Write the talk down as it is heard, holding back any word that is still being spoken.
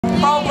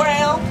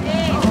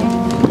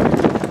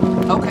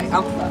Okay,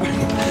 I'm sorry.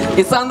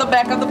 It's on the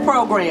back of the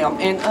program,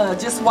 and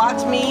just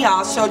watch me.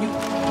 I'll show you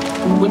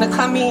when I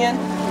come in.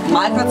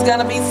 Mika's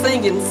gonna be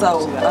singing,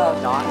 so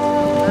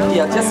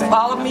yeah, just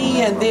follow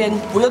me, and then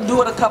we'll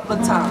do it a couple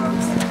of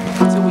times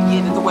until we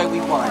get it the way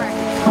we want it.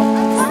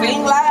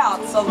 Sing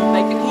loud so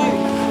they can hear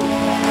you.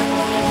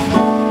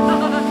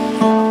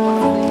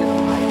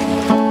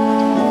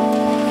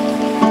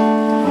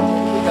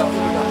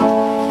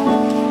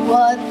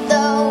 What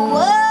the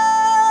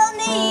world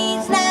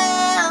needs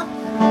now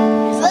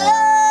is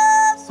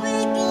love,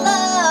 sweet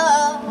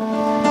love.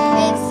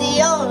 It's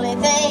the only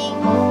thing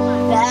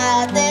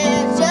that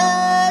there's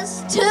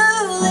just too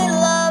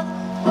little of.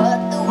 What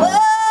the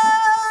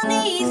world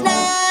needs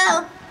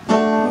now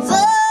is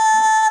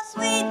love,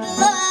 sweet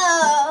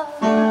love.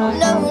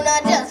 No,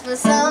 not just for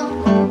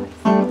some,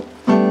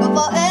 but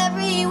for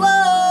everyone.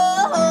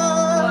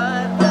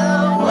 What the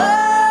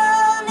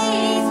world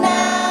needs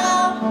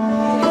now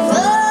is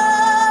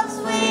love,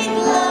 sweet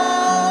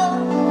love.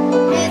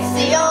 It's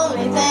the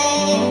only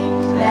thing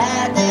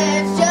that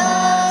there's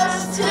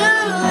just too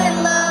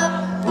little of.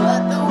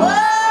 What the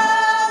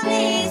world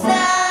needs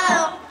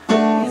now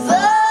is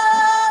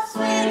love,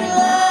 sweet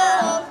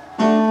love.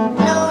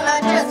 No,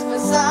 not just for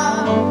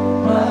some,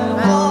 but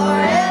for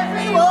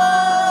everyone.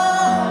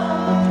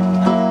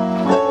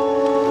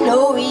 No,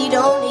 we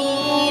don't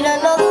need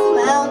another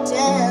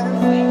mountain.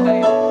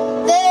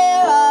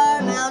 There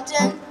are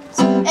mountains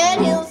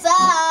and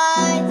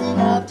hillsides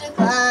enough to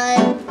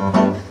climb.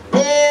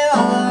 There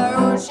are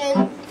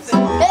oceans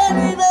and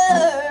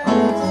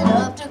rivers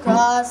enough to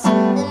cross,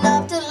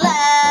 enough to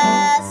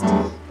last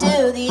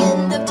till the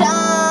end of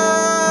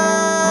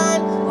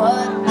time.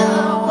 What the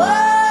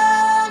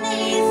world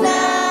needs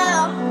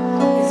now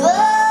is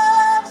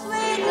love,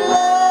 sweet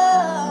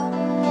love.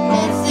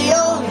 It's the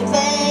only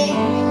thing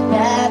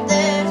that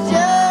there's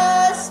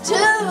just too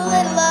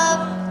little of.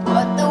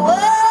 What the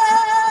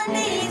world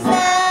needs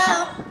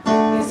now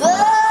is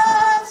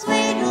love,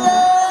 sweet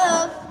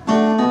love.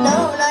 No,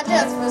 not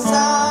just for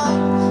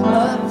some,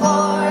 but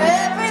for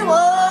everyone.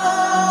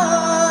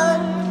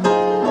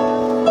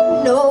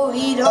 No,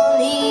 we don't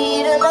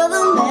need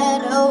another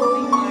meadow.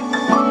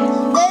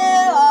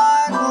 There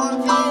are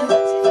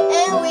cornfields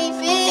and wheat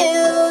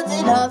fields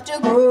enough to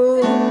grow.